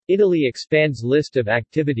Italy expands list of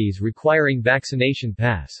activities requiring vaccination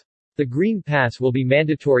pass. The Green Pass will be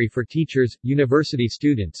mandatory for teachers, university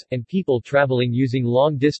students, and people traveling using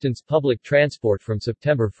long-distance public transport from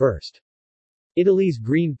September 1. Italy's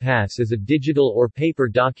Green Pass is a digital or paper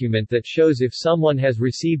document that shows if someone has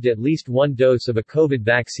received at least one dose of a COVID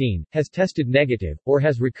vaccine, has tested negative, or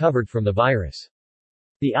has recovered from the virus.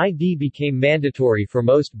 The ID became mandatory for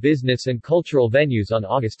most business and cultural venues on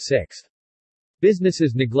August 6.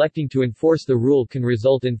 Businesses neglecting to enforce the rule can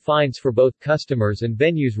result in fines for both customers and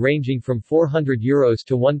venues ranging from €400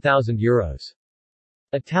 to €1,000.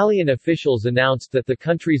 Italian officials announced that the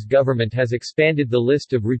country's government has expanded the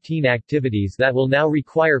list of routine activities that will now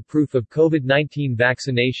require proof of COVID-19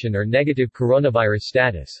 vaccination or negative coronavirus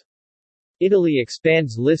status. Italy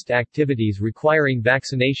expands list activities requiring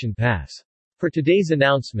vaccination pass. For today's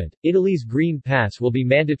announcement, Italy's Green Pass will be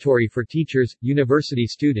mandatory for teachers, university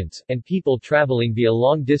students, and people traveling via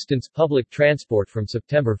long-distance public transport from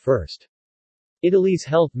September 1. Italy's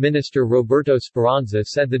Health Minister Roberto Speranza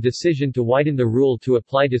said the decision to widen the rule to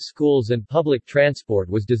apply to schools and public transport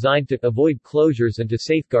was designed to avoid closures and to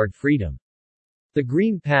safeguard freedom. The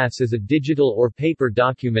Green Pass is a digital or paper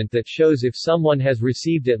document that shows if someone has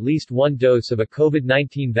received at least one dose of a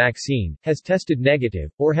COVID-19 vaccine, has tested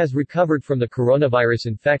negative, or has recovered from the coronavirus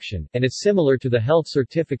infection, and is similar to the health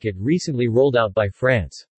certificate recently rolled out by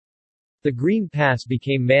France. The Green Pass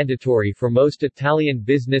became mandatory for most Italian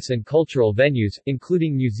business and cultural venues,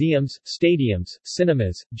 including museums, stadiums,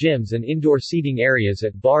 cinemas, gyms and indoor seating areas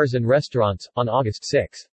at bars and restaurants, on August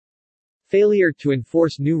 6. Failure to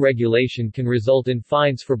enforce new regulation can result in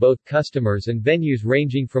fines for both customers and venues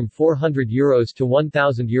ranging from €400 to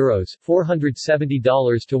 €1,000,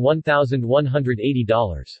 $470 to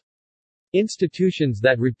 $1,180. Institutions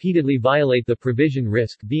that repeatedly violate the provision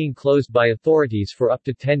risk being closed by authorities for up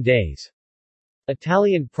to 10 days.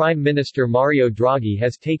 Italian Prime Minister Mario Draghi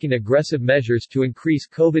has taken aggressive measures to increase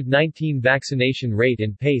COVID-19 vaccination rate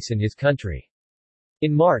and pace in his country.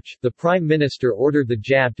 In March, the Prime Minister ordered the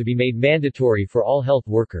jab to be made mandatory for all health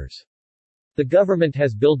workers. The government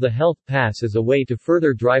has billed the health pass as a way to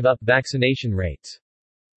further drive up vaccination rates.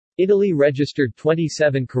 Italy registered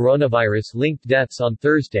 27 coronavirus-linked deaths on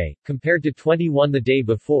Thursday, compared to 21 the day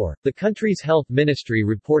before, the country's health ministry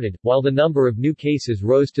reported, while the number of new cases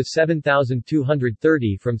rose to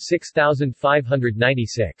 7,230 from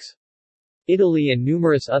 6,596. Italy and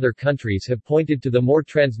numerous other countries have pointed to the more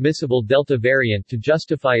transmissible Delta variant to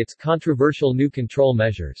justify its controversial new control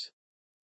measures.